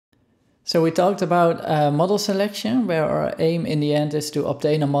So we talked about model selection, where our aim in the end is to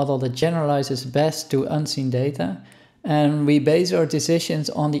obtain a model that generalizes best to unseen data. And we base our decisions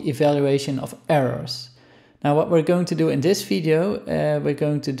on the evaluation of errors. Now what we're going to do in this video, we're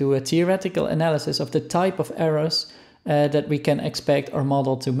going to do a theoretical analysis of the type of errors that we can expect our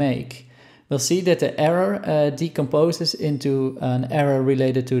model to make. We'll see that the error decomposes into an error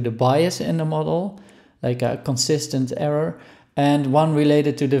related to the bias in the model, like a consistent error, and one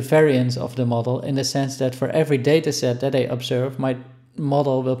related to the variance of the model, in the sense that for every data set that I observe, my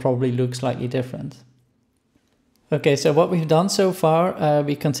model will probably look slightly different. Okay, so what we've done so far,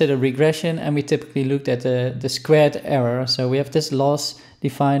 we consider regression, and we typically looked at the squared error. So we have this loss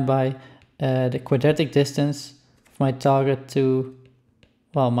defined by the quadratic distance of my target to,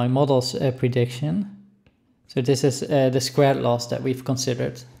 well, my model's prediction. So this is the squared loss that we've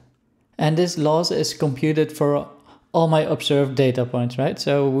considered. And this loss is computed for all my observed data points, right?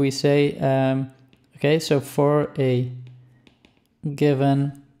 So we say, okay, so for a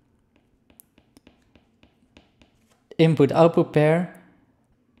given input-output pair,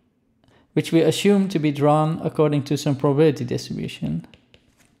 which we assume to be drawn according to some probability distribution.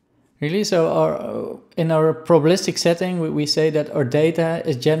 Really, so in our probabilistic setting, we say that our data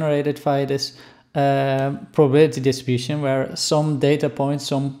is generated via this probability distribution, where some data points,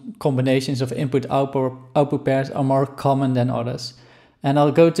 some combinations of input-output pairs are more common than others. And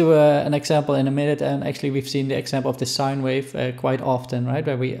I'll go to an example in a minute, and actually we've seen the example of the sine wave quite often, right?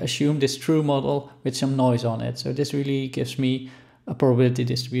 Where we assume this true model with some noise on it. So this really gives me a probability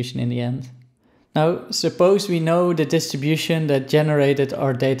distribution in the end. Now, suppose we know the distribution that generated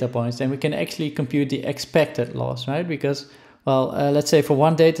our data points, then we can actually compute the expected loss, right? Because, well, let's say for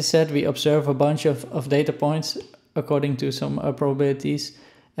one data set, we observe a bunch of data points according to some probabilities.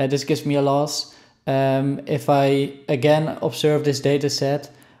 This gives me a loss. If I again observe this data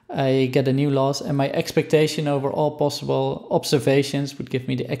set, I get a new loss, and my expectation over all possible observations would give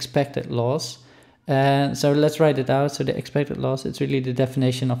me the expected loss. So let's write it out. So the expected loss, it's really the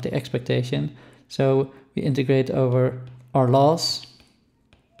definition of the expectation. So we integrate over our loss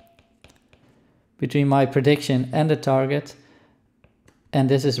between my prediction and the target, and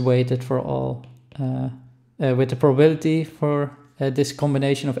this is weighted for all with the probability for this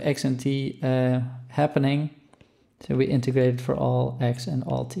combination of x and t happening. So we integrate it for all x and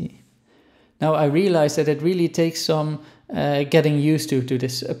all t. Now I realize that it really takes some getting used to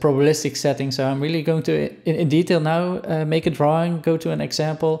this probabilistic setting. So I'm really going to, in detail now, make a drawing, go to an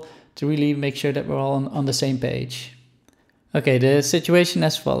example to really make sure that we're all on the same page. Okay, the situation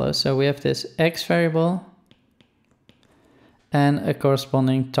as follows. So we have this x variable and a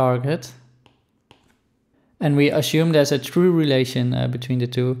corresponding target. And we assume there's a true relation between the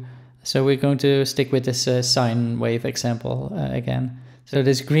two. So we're going to stick with this sine wave example again. So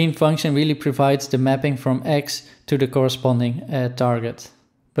this green function really provides the mapping from x to the corresponding target.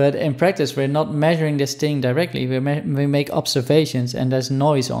 But in practice, we're not measuring this thing directly. We make observations, and there's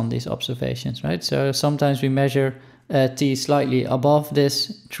noise on these observations, right? So sometimes we measure t slightly above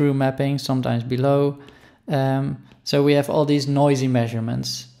this true mapping, sometimes below. So we have all these noisy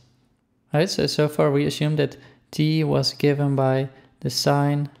measurements. Right, so far we assume that t was given by the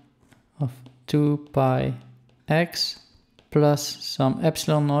sine of 2 pi x plus some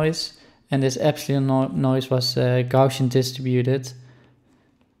epsilon noise, and this epsilon noise was Gaussian distributed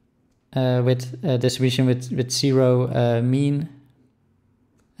with a distribution with zero mean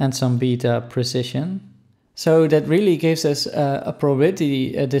and some beta precision. So that really gives us a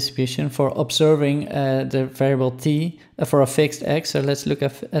probability distribution for observing the variable t for a fixed x. So let's look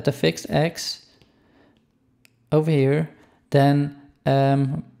at a fixed x over here. Then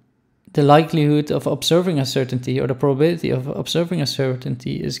the likelihood of observing a certain t, or the probability of observing a certain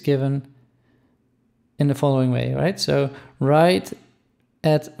t, is given in the following way, right? So right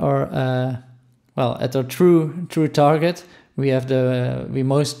at our at our true target, we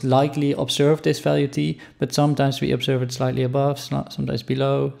most likely observe this value t, but sometimes we observe it slightly above, sometimes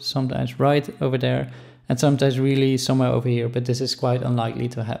below, sometimes right over there, and sometimes really somewhere over here, but this is quite unlikely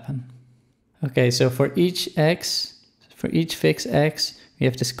to happen. Okay, so for each x, for each fixed x, we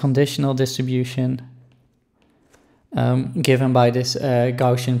have this conditional distribution given by this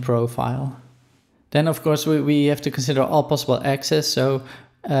Gaussian profile. Then of course we have to consider all possible x's, so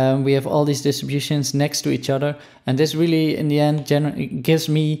we have all these distributions next to each other, and this really in the end gives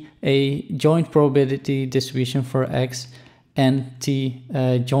me a joint probability distribution for x and t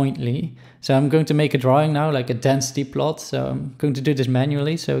jointly. So I'm going to make a drawing now, like a density plot. So I'm going to do this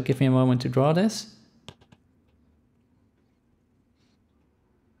manually, so give me a moment to draw this.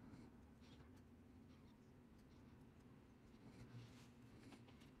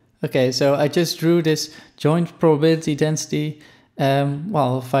 Okay, so I just drew this joint probability density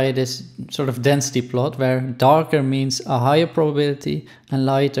via this sort of density plot where darker means a higher probability and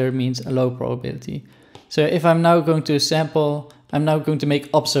lighter means a low probability. So if I'm now going to sample, I'm now going to make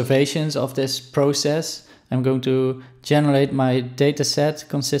observations of this process. I'm going to generate my data set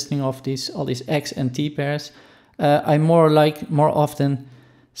consisting of all these X and T pairs. I more often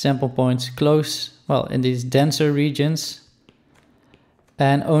sample points close, in these denser regions,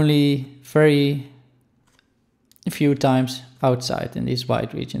 and only very few times outside in these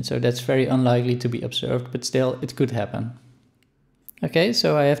wide regions. So that's very unlikely to be observed, but still it could happen. Okay,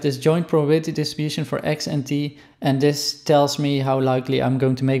 so I have this joint probability distribution for X and T, and this tells me how likely I'm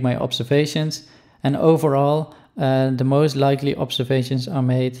going to make my observations. And overall, the most likely observations are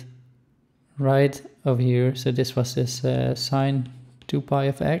made right over here. So this was this sine 2 pi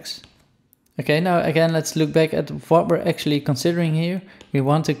of X. Okay, now again, let's look back at what we're actually considering here. We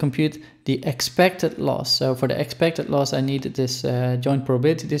want to compute the expected loss. So for the expected loss, I needed this joint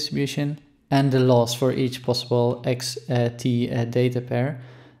probability distribution and the loss for each possible X, T data pair.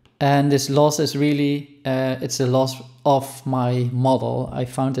 And this loss is really, it's the loss of my model. I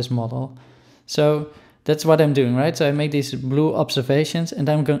found this model. So that's what I'm doing, right? So I make these blue observations and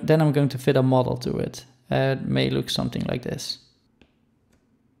then I'm going to fit a model to it. It may look something like this.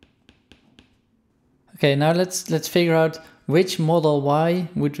 Okay, now let's figure out which model Y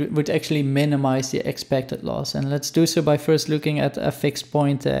would actually minimize the expected loss. And let's do so by first looking at a fixed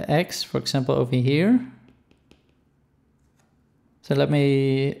point X, for example, over here. So let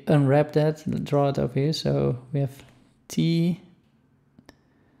me unwrap that, draw it over here. So we have T.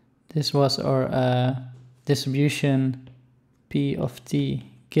 This was our distribution P of T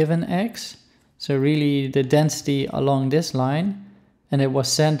given X. So really the density along this line. And it was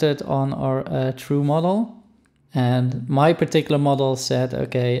centered on our true model. And my particular model said,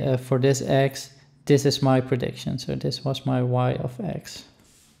 okay, for this X, this is my prediction. So this was my Y of X.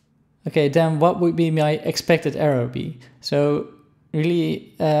 Okay, then what would be my expected error be? So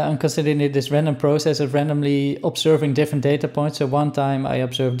really, I'm considering this random process of randomly observing different data points. So one time I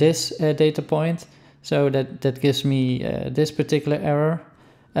observe this data point. So that gives me this particular error.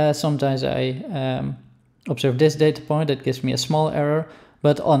 Sometimes I observe this data point, that gives me a small error,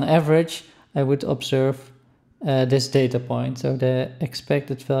 but on average I would observe this data point, so the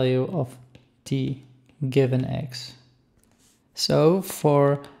expected value of T given X. So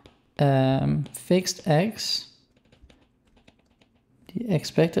for fixed X, the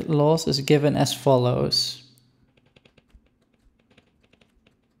expected loss is given as follows.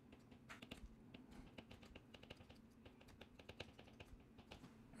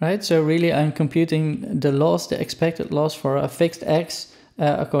 Right, so really I'm computing the loss, the expected loss for a fixed X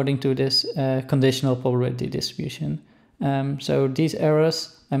according to this conditional probability distribution. So these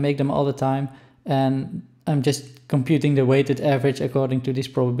errors, I make them all the time, and I'm just computing the weighted average according to these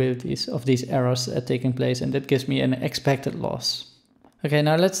probabilities of these errors taking place, and that gives me an expected loss. Okay,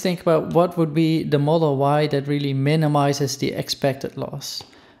 now let's think about what would be the model Y that really minimizes the expected loss.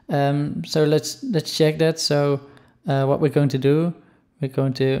 So let's check that. So what we're going to do, we're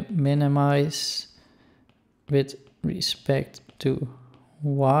going to minimize with respect to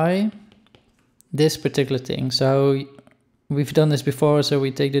Y this particular thing. So we've done this before, so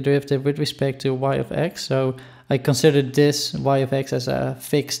we take the derivative with respect to Y of X. So I considered this Y of X as a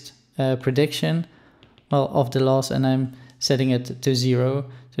fixed prediction of the loss, and I'm setting it to 0.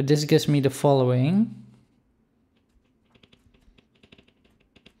 So this gives me the following.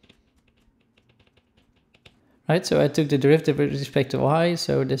 Right, so I took the derivative with respect to Y,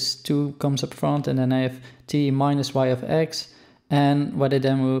 so this 2 comes up front, and then I have T minus Y of X, and what I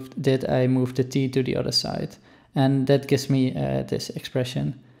then I moved the T to the other side, and that gives me this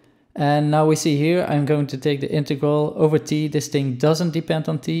expression. And now we see here, I'm going to take the integral over T. This thing doesn't depend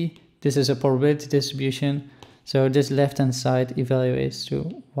on T. This is a probability distribution, so this left-hand side evaluates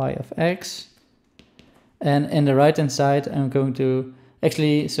to Y of X, and in the right-hand side, I'm going to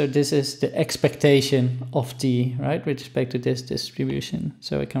actually, so this is the expectation of T, right, with respect to this distribution.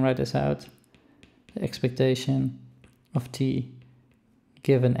 So I can write this out, the expectation of T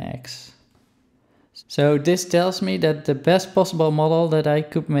given X. So this tells me that the best possible model that I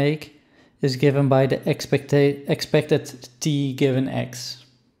could make is given by the expected T given X.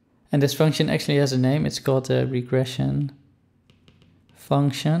 And this function actually has a name, it's called a regression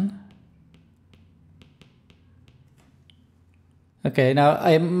function. Okay, now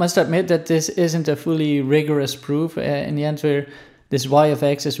I must admit that this isn't a fully rigorous proof. In the end, this Y of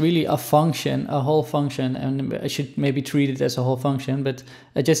X is really a function, a whole function, and I should maybe treat it as a whole function, but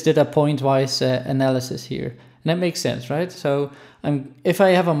I just did a pointwise analysis here. And that makes sense, right? So if I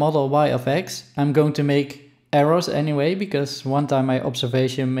have a model y of x, I'm going to make errors anyway, because one time my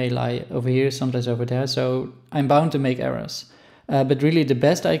observation may lie over here, sometimes over there, so I'm bound to make errors. But really the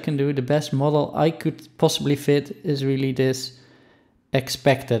best I can do, the best model I could possibly fit is really this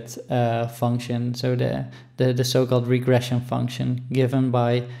expected function, so the so-called regression function given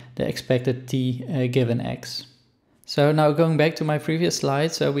by the expected t given x. So now going back to my previous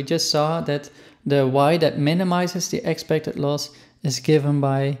slide, so we just saw that the y that minimizes the expected loss is given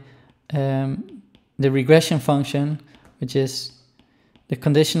by the regression function, which is the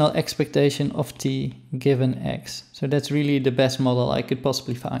conditional expectation of t given x. So that's really the best model I could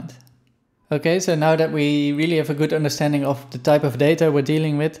possibly find. Okay, so now that we really have a good understanding of the type of data we're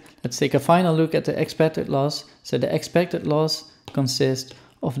dealing with, let's take a final look at the expected loss. So the expected loss consists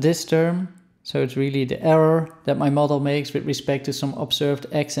of this term. So it's really the error that my model makes with respect to some observed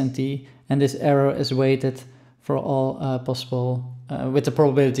x and t, and this error is weighted for all possible, with the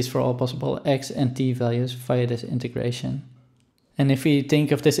probabilities for all possible x and t values via this integration. And if we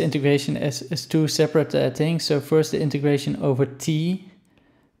think of this integration as two separate things, so first the integration over t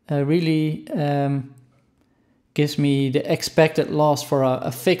really gives me the expected loss for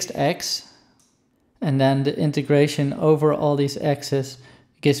a fixed x, and then the integration over all these x's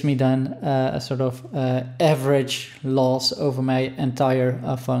gives me then a sort of average loss over my entire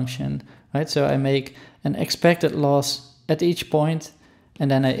function, right? So I make an expected loss at each point,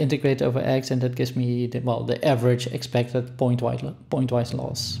 and then I integrate over x, and that gives me the average expected pointwise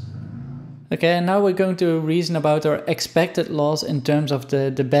loss. Okay, and now we're going to reason about our expected loss in terms of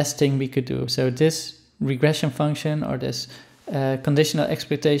the best thing we could do. So this regression function, or this conditional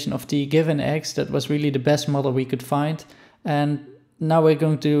expectation of t given x, that was really the best model we could find. And now we're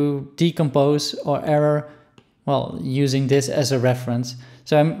going to decompose our error, well, using this as a reference.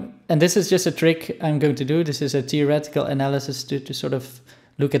 So and this is just a trick I'm going to do. This is a theoretical analysis to sort of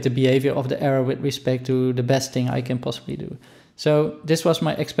look at the behavior of the error with respect to the best thing I can possibly do. So this was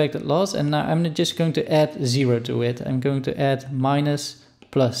my expected loss, and now I'm just going to add 0 to it. I'm going to add minus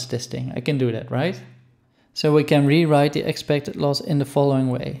plus this thing. I can do that, right? So we can rewrite the expected loss in the following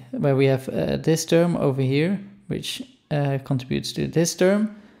way, where we have this term over here, which contributes to this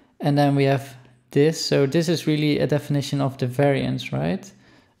term, and then we have this. So this is really a definition of the variance, right?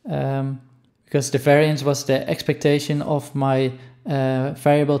 Because the variance was the expectation of my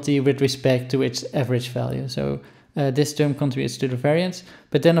variable t with respect to its average value. So this term contributes to the variance,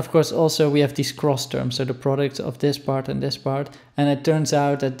 but then of course also we have these cross terms, so the product of this part and this part, and it turns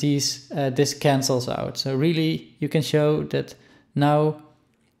out that this cancels out. So really you can show that now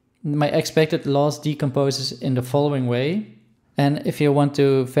my expected loss decomposes in the following way. And if you want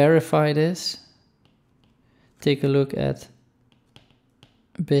to verify this, take a look at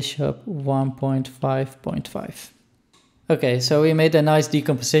Bishop 1.5.5. Okay, so we made a nice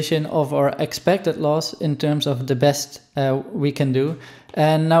decomposition of our expected loss in terms of the best we can do.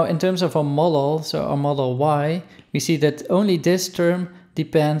 And now in terms of our model, so our model y, we see that only this term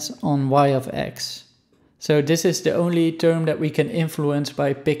depends on y of x. So this is the only term that we can influence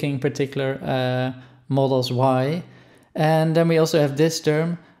by picking particular models y. And then we also have this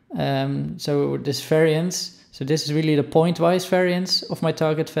term, so this variance. So this is really the pointwise variance of my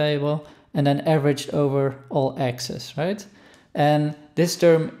target variable, and then averaged over all x's, right? And this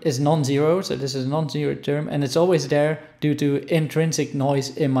term is non-zero, so this is a non-zero term, and it's always there due to intrinsic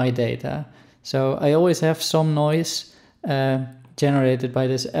noise in my data. So I always have some noise generated by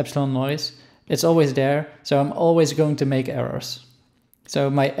this epsilon noise. It's always there, so I'm always going to make errors. So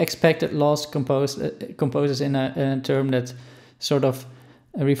my expected loss composes in a term that sort of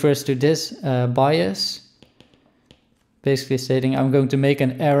refers to this bias, basically stating I'm going to make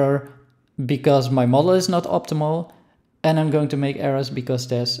an error because my model is not optimal, and I'm going to make errors because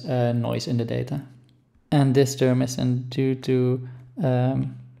there's noise in the data. And this term is then due to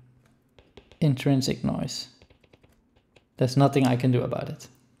intrinsic noise. There's nothing I can do about it.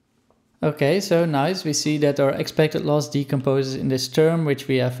 Okay, so nice. We see that our expected loss decomposes in this term, which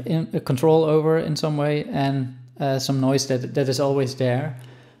we have control over in some way, and some noise that is always there.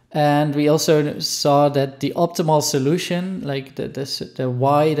 And we also saw that the optimal solution, like the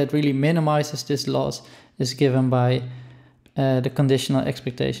y that really minimizes this loss, is given by the conditional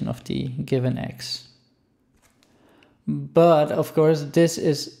expectation of t given x. But of course, this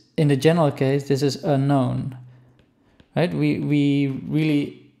is, in the general case, this is unknown, right? We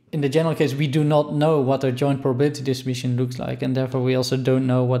really, in the general case, we do not know what our joint probability distribution looks like, and therefore we also don't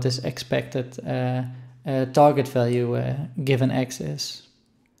know what this expected target value given x is.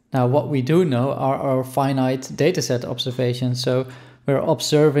 Now, what we do know are our finite dataset observations. So we're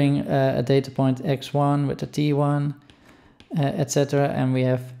observing a data point x1 with a t1, etc. And we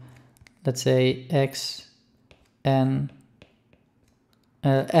have, let's say, n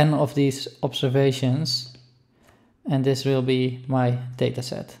of these observations, and this will be my data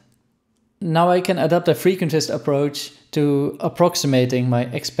set. Now I can adopt a frequentist approach to approximating my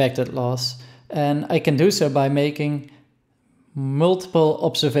expected loss, and I can do so by making multiple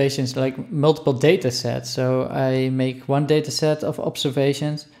observations, like multiple data sets. So I make one data set of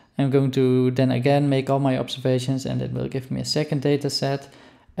observations. I'm going to then again make all my observations, and it will give me a second data set,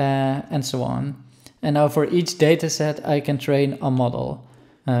 and so on. And now for each data set I can train a model.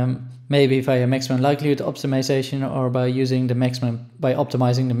 Maybe via maximum likelihood optimization, or by using the maximum, by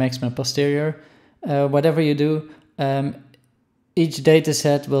optimizing the maximum posterior. Whatever you do, each data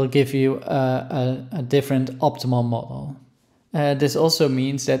set will give you a different optimal model. This also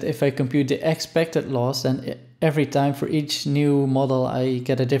means that if I compute the expected loss, then every time for each new model I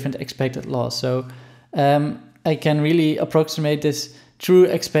get a different expected loss. So I can really approximate this true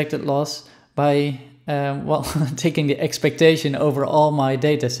expected loss by taking the expectation over all my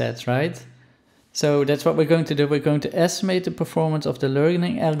data sets, right? So that's what we're going to do. We're going to estimate the performance of the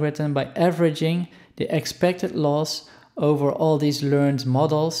learning algorithm by averaging the expected loss over all these learned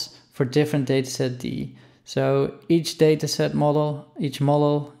models for different dataset D. So each dataset model, each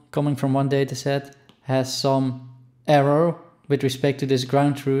model coming from one dataset has some error with respect to this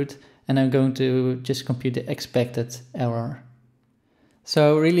ground truth, and I'm going to just compute the expected error.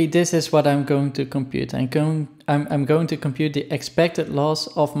 So really this is what I'm going to compute. I'm going to compute the expected loss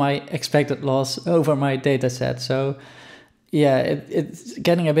of my expected loss over my dataset. So yeah, it's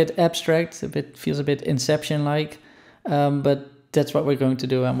getting a bit abstract, feels a bit Inception-like, but that's what we're going to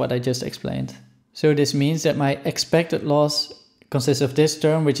do and what I just explained. So this means that my expected loss consists of this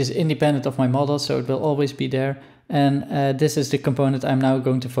term, which is independent of my model, so it will always be there. And this is the component I'm now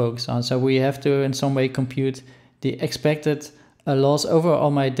going to focus on. So we have to in some way compute the expected loss over all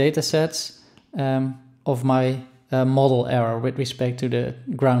my data sets of my model error with respect to the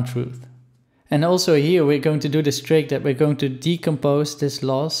ground truth. And also here we're going to do this trick that we're going to decompose this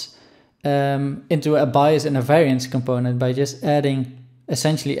loss into a bias and a variance component by just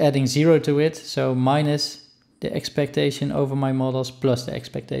essentially adding 0 to it. So minus the expectation over my models plus the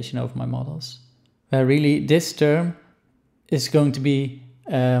expectation over my models. Where really this term is going to be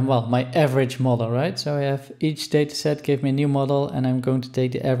my average model, right? So I have each data set give me a new model, and I'm going to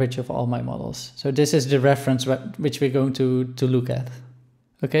take the average of all my models. So this is the reference which we're going to look at.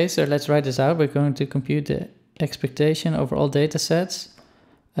 Okay, so let's write this out. We're going to compute the expectation over all data sets.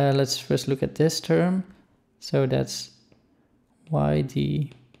 Let's first look at this term. So that's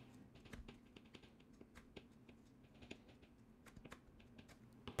YD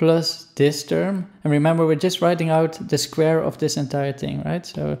plus this term. And remember, we're just writing out the square of this entire thing, right?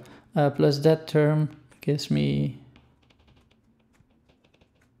 So plus that term gives me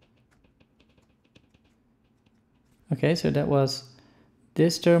okay, so that was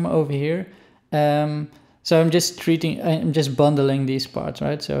this term over here. So I'm just bundling these parts,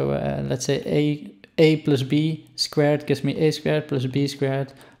 right? So let's say a plus b squared gives me a squared plus b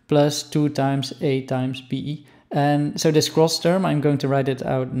squared plus 2 times a times b. And so this cross term, I'm going to write it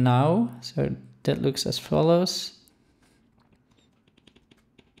out now. So that looks as follows.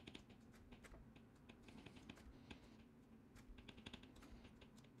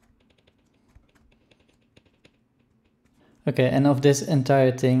 Okay, and of this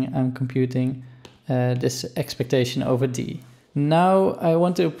entire thing, I'm computing this expectation over D. Now I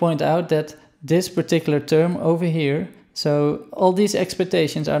want to point out that this particular term over here, so all these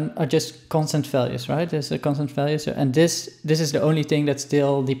expectations are just constant values, right? There's a constant value, so, and this is the only thing that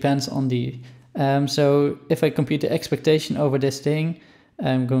still depends on D. So if I compute the expectation over this thing,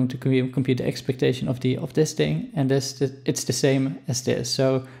 I'm going to compute the expectation of D of this thing, and it's the same as this.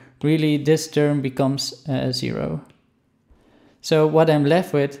 So really this term becomes 0. So what I'm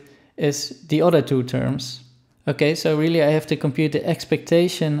left with is the other two terms. Okay, so really I have to compute the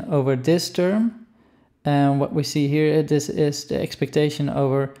expectation over this term. And what we see here, this is the expectation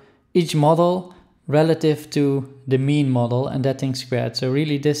over each model relative to the mean model, and that thing squared. So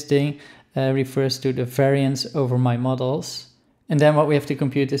really this thing refers to the variance over my models. And then what we have to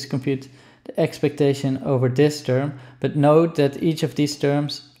compute is compute the expectation over this term. But note that each of these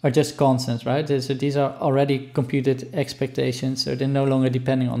terms are just constants, right? So these are already computed expectations, so they're no longer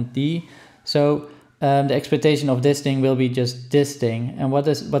depending on D. So the expectation of this thing will be just this thing. And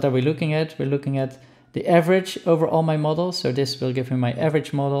what are we looking at? We're looking at the average over all my models. So this will give me my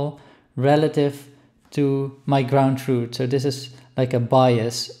average model relative to my ground truth. So this is like a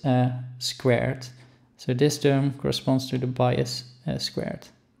bias squared. So this term corresponds to the bias squared.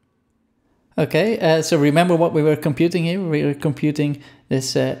 Okay, so remember what we were computing here? We were computing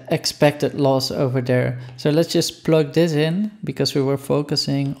this expected loss over there. So let's just plug this in because we were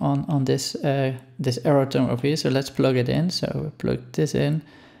focusing on this this error term over here. So let's plug it in. So we plug this in,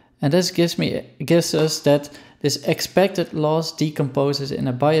 and this gives us that this expected loss decomposes in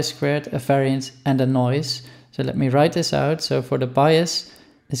a bias squared, a variance, and a noise. So let me write this out. So for the bias,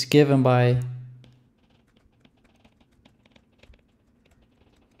 it's given by.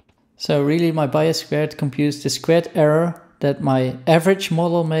 So really my bias squared computes the squared error that my average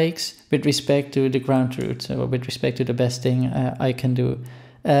model makes with respect to the ground truth, so with respect to the best thing I can do.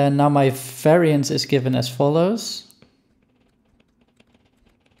 Now my variance is given as follows.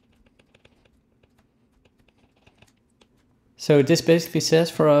 So this basically says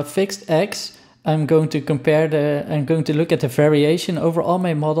for a fixed x, I'm going to look at the variation over all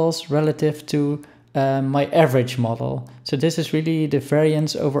my models relative to my average model. So this is really the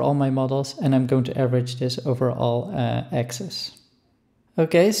variance over all my models, and I'm going to average this over all x's.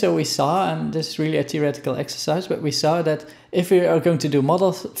 Okay, so we saw, and this is really a theoretical exercise, but we saw that if we are going to do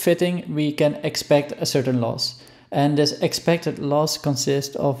model fitting, we can expect a certain loss. And this expected loss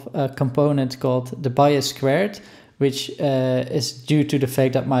consists of a component called the bias squared, which is due to the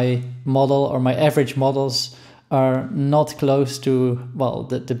fact that my model or my average models are not close to, well,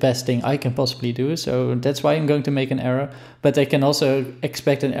 the best thing I can possibly do. So that's why I'm going to make an error. But I can also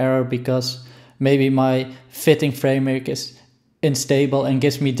expect an error because maybe my fitting framework is unstable and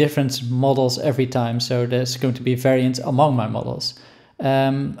gives me different models every time. So there's going to be variance among my models.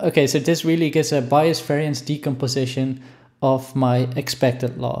 Okay, so this really gives a bias variance decomposition of my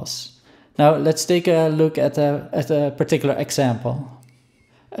expected loss. Now let's take a look at a particular example.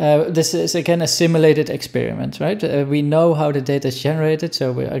 This is again a simulated experiment, right? We know how the data is generated,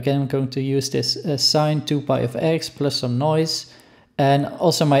 so we're again going to use this sine 2 pi of x plus some noise. And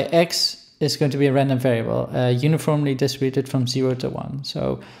also my x is going to be a random variable, uniformly distributed from 0 to 1.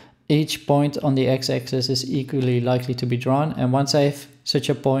 So each point on the x-axis is equally likely to be drawn. And once I have such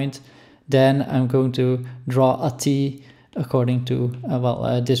a point, then I'm going to draw a t according to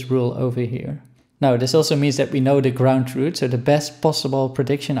this rule over here. Now, this also means that we know the ground truth, so the best possible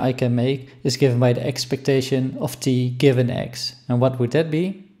prediction I can make is given by the expectation of t given x. And what would that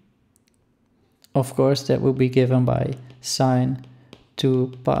be? Of course, that will be given by sine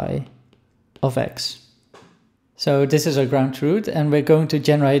 2 pi of x. So this is our ground truth, and we're going to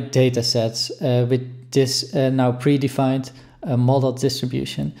generate data sets with this now predefined model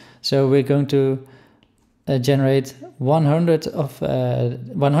distribution. So we're going to generate 100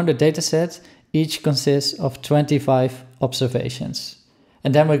 data sets. Each consists of 25 observations.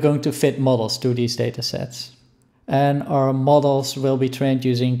 And then we're going to fit models to these data sets. And our models will be trained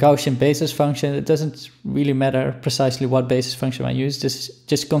using Gaussian basis function. It doesn't really matter precisely what basis function I use.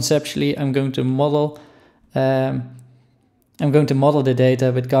 Just conceptually, I'm going to model the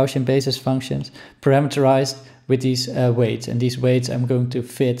data with Gaussian basis functions parameterized with these weights. And these weights I'm going to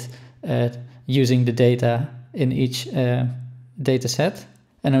fit using the data in each data set.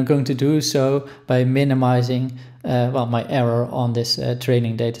 And I'm going to do so by minimizing my error on this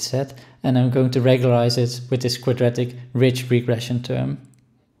training data set. And I'm going to regularize it with this quadratic ridge regression term.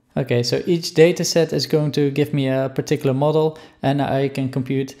 Okay, so each data set is going to give me a particular model, and I can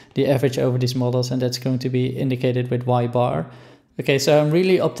compute the average over these models, and that's going to be indicated with y bar. Okay, so I'm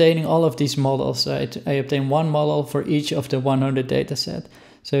really obtaining all of these models. I obtain one model for each of the 100 data set.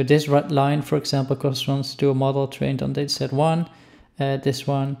 So this red line, for example, corresponds to a model trained on data set 1. This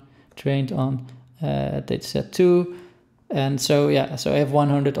one trained on dataset 2, and so yeah, so I have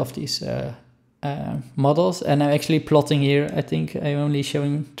 100 of these models, and I'm actually plotting here. I think I'm only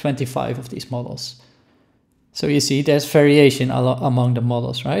showing 25 of these models. So you see there's variation among the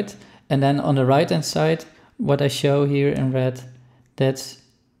models, right? And then on the right hand side, what I show here in red, that's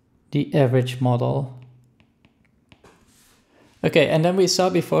the average model. Okay, and then we saw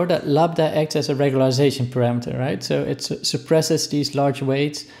before that lambda acts as a regularization parameter, right? So it suppresses these large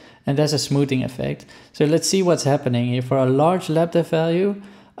weights, and there's a smoothing effect. So let's see what's happening here. For a large lambda value,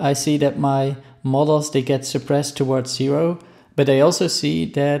 I see that my models, they get suppressed towards 0, but I also see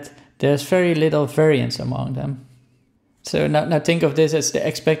that there's very little variance among them. So now think of this as the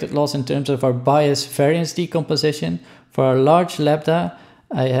expected loss in terms of our bias variance decomposition. For a large lambda,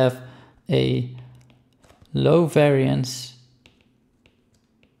 I have a low variance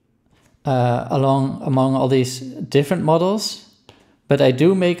among all these different models, but I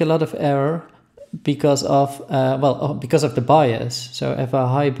do make a lot of error because of the bias. So I have a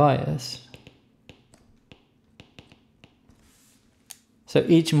high bias. So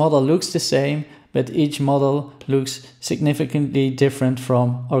each model looks the same, but each model looks significantly different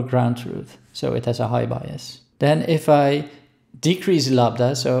from our ground truth. So it has a high bias. Then if I decrease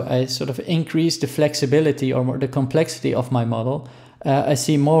lambda, so I sort of increase the flexibility or more the complexity of my model, I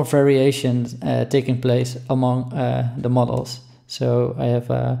see more variation taking place among the models. So I have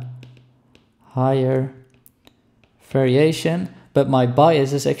a higher variation, but my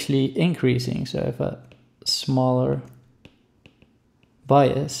bias is actually increasing. So I have a smaller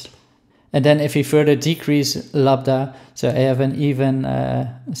bias. And then if we further decrease lambda, so I have an even,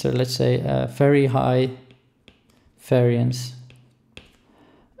 so let's say a very high variance,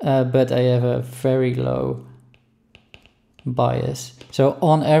 but I have a very low bias. So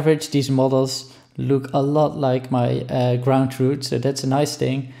on average, these models look a lot like my ground truth, so that's a nice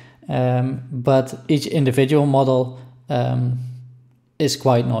thing. But each individual model is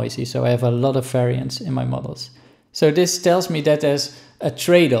quite noisy, so I have a lot of variance in my models. So this tells me that there's a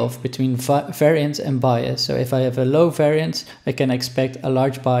trade-off between variance and bias. So if I have a low variance, I can expect a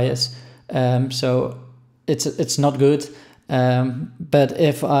large bias. So it's not good. But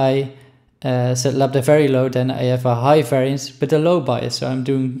if I set lambda very low, then I have a high variance but a low bias. So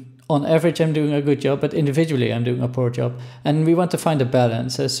on average, I'm doing a good job, but individually I'm doing a poor job. And we want to find a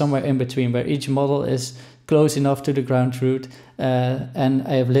balance somewhere in between where each model is close enough to the ground truth and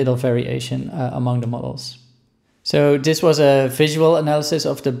I have little variation among the models. So this was a visual analysis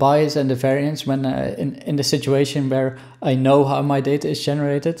of the bias and the variance when in the situation where I know how my data is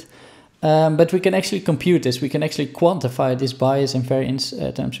generated. But we can actually compute this. We can actually quantify this bias and variance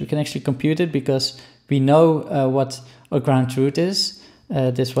terms. We can actually compute it because we know what our ground truth is.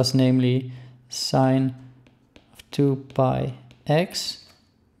 This was namely sine of 2 pi x,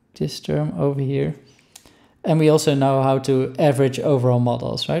 this term over here. And we also know how to average overall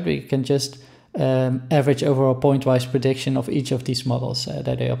models, right? We can just average overall pointwise prediction of each of these models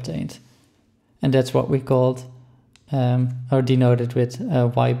that I obtained. And that's what we called or denoted with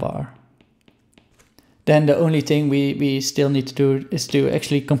y bar. Then the only thing we still need to do is to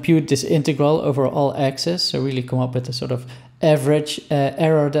actually compute this integral over all x's. So really come up with a sort of average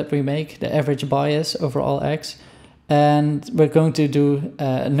error that we make, the average bias over all x. And we're going to do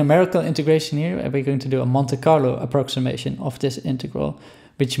a numerical integration here. And we're going to do a Monte Carlo approximation of this integral,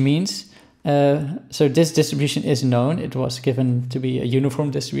 which means, so this distribution is known. It was given to be a uniform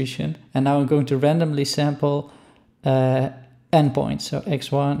distribution. And now I'm going to randomly sample endpoints. So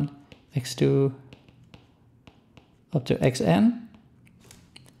x1, x2, up to xn.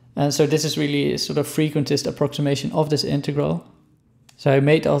 And so this is really a sort of frequentist approximation of this integral. So I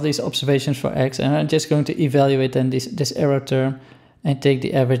made all these observations for x, and I'm just going to evaluate then this error term and take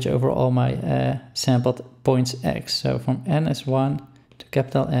the average over all my sampled points x. So from n as 1 to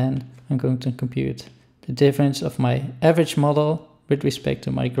capital N, I'm going to compute the difference of my average model with respect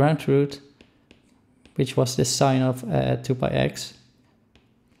to my ground truth, which was this sine of 2 pi x,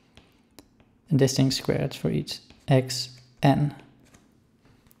 and this thing squared for each xn.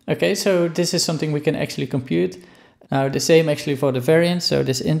 Okay, so this is something we can actually compute. Now the same actually for the variance. So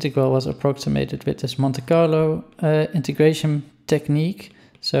this integral was approximated with this Monte Carlo integration technique.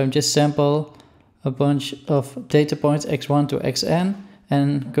 So just sample a bunch of data points x1 to xn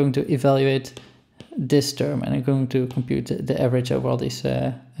and going to evaluate this term, and I'm going to compute the average over all these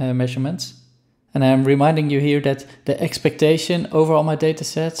measurements. And I'm reminding you here that the expectation over all my data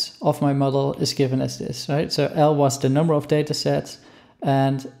sets of my model is given as this, right? So L was the number of data sets,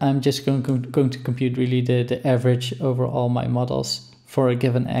 and I'm just going to compute really the average over all my models for a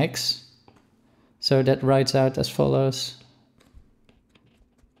given x. So that writes out as follows,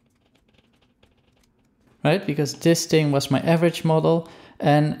 right? Because this thing was my average model.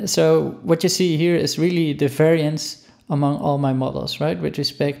 And so what you see here is really the variance among all my models, right, with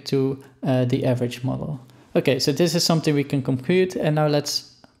respect to the average model. Okay, so this is something we can compute, and now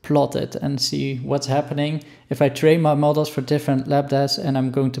let's plot it and see what's happening if I train my models for different lambdas, and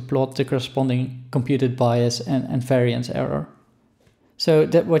I'm going to plot the corresponding computed bias and variance error. So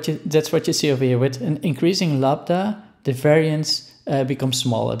that's what you see over here. With an increasing lambda, the variance becomes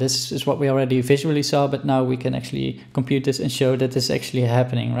smaller. This is what we already visually saw, but now we can actually compute this and show that this is actually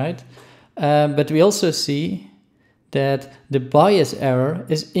happening, right? But we also see that the bias error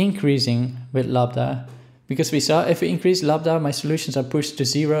is increasing with lambda, because we saw if we increase lambda, my solutions are pushed to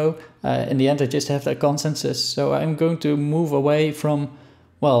 0. In the end, I just have a consensus. So I'm going to move away from,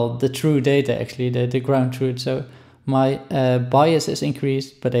 well, the true data, actually, the ground truth. So my bias is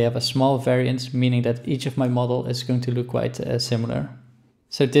increased, but I have a small variance, meaning that each of my model is going to look quite similar.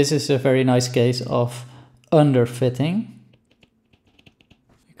 So this is a very nice case of underfitting,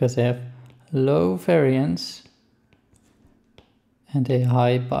 because I have low variance and a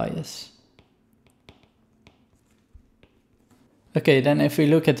high bias. Okay, then if we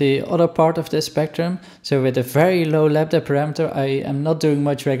look at the other part of this spectrum, so with a very low lambda parameter, I am not doing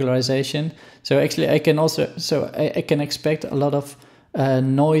much regularization. So actually I can also, I can expect a lot of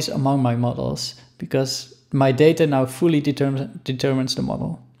noise among my models because my data now fully determines the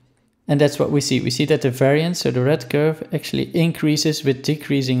model. And that's what we see. We see that the variance, so the red curve, actually increases with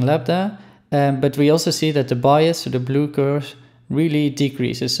decreasing lambda. But we also see that the bias, so the blue curve, really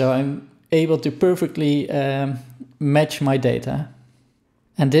decreases. So I'm able to perfectly match my data.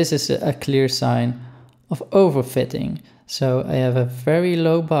 And this is a clear sign of overfitting. So I have a very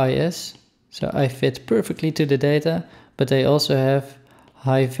low bias, so I fit perfectly to the data, but I also have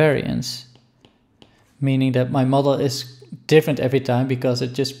high variance, meaning that my model is different every time because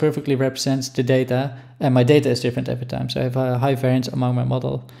it just perfectly represents the data, and my data is different every time. So I have a high variance among my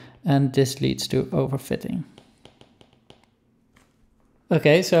model, and this leads to overfitting.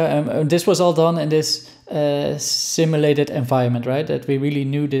 Okay, so this was all done in this simulated environment, right? That we really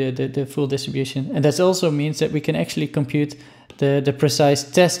knew the full distribution. And that also means that we can actually compute the precise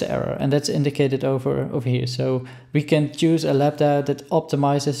test error, and that's indicated over here. So we can choose a lambda that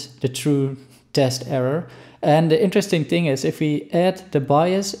optimizes the true test error. And the interesting thing is if we add the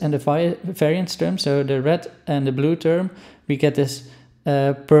bias and the variance term, so the red and the blue term, we get this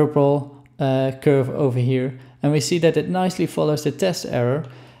purple curve over here. And we see that it nicely follows the test error.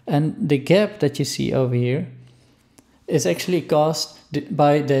 And the gap that you see over here is actually caused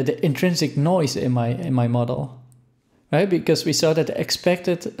by the intrinsic noise in my model, right? Because we saw that the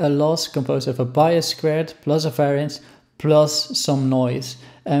expected loss composed of a bias squared plus a variance plus some noise.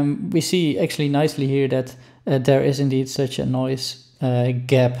 And we see actually nicely here that there is indeed such a noise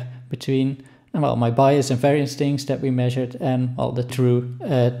gap between, well, my bias and variance things that we measured and, well, the true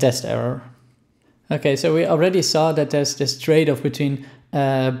test error. Okay, so we already saw that there's this trade-off between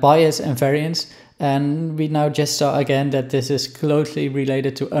bias and variance, and we now just saw again that this is closely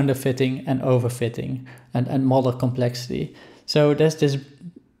related to underfitting and overfitting and model complexity. So there's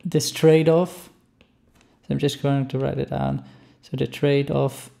this trade-off. So I'm just going to write it down. So the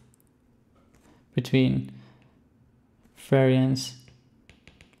trade-off between variance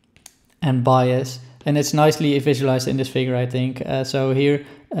and bias, and it's nicely visualized in this figure, I think. So here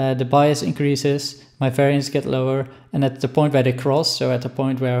the bias increases, my variance get lower, and at the point where they cross, so at the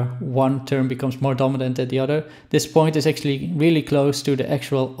point where one term becomes more dominant than the other, this point is actually really close to the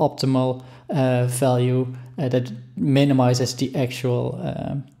actual optimal value that minimizes the actual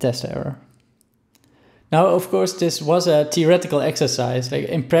test error. Now, of course, this was a theoretical exercise. Like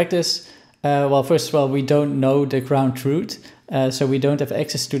in practice, well, first of all, we don't know the ground truth. So we don't have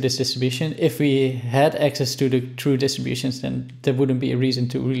access to this distribution. If we had access to the true distributions, then there wouldn't be a reason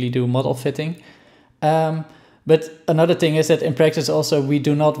to really do model fitting. But another thing is that in practice also, we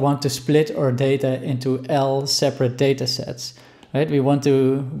do not want to split our data into L separate data sets, right? We want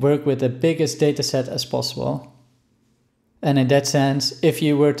to work with the biggest data set as possible. And in that sense, if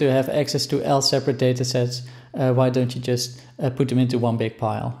you were to have access to L separate data sets, why don't you just put them into one big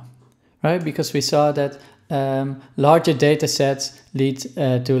pile, right? Because we saw that larger data sets lead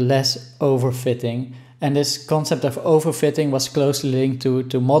to less overfitting. And this concept of overfitting was closely linked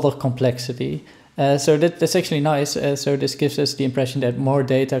to model complexity. So that's actually nice. So this gives us the impression that more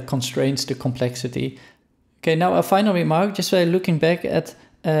data constrains the complexity. Okay, now a final remark, just by looking back at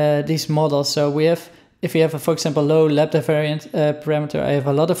these models. So we have, if you have, for example, low lambda variant parameter, I have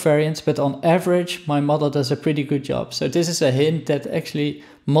a lot of variance, but on average, my model does a pretty good job. So this is a hint that actually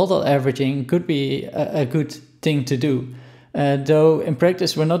model averaging could be a good thing to do. Though in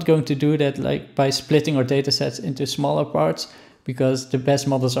practice, we're not going to do that like by splitting our data sets into smaller parts, because the best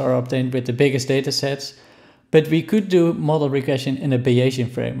models are obtained with the biggest data sets. But we could do model regression in a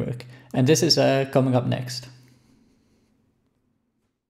Bayesian framework. And this is coming up next.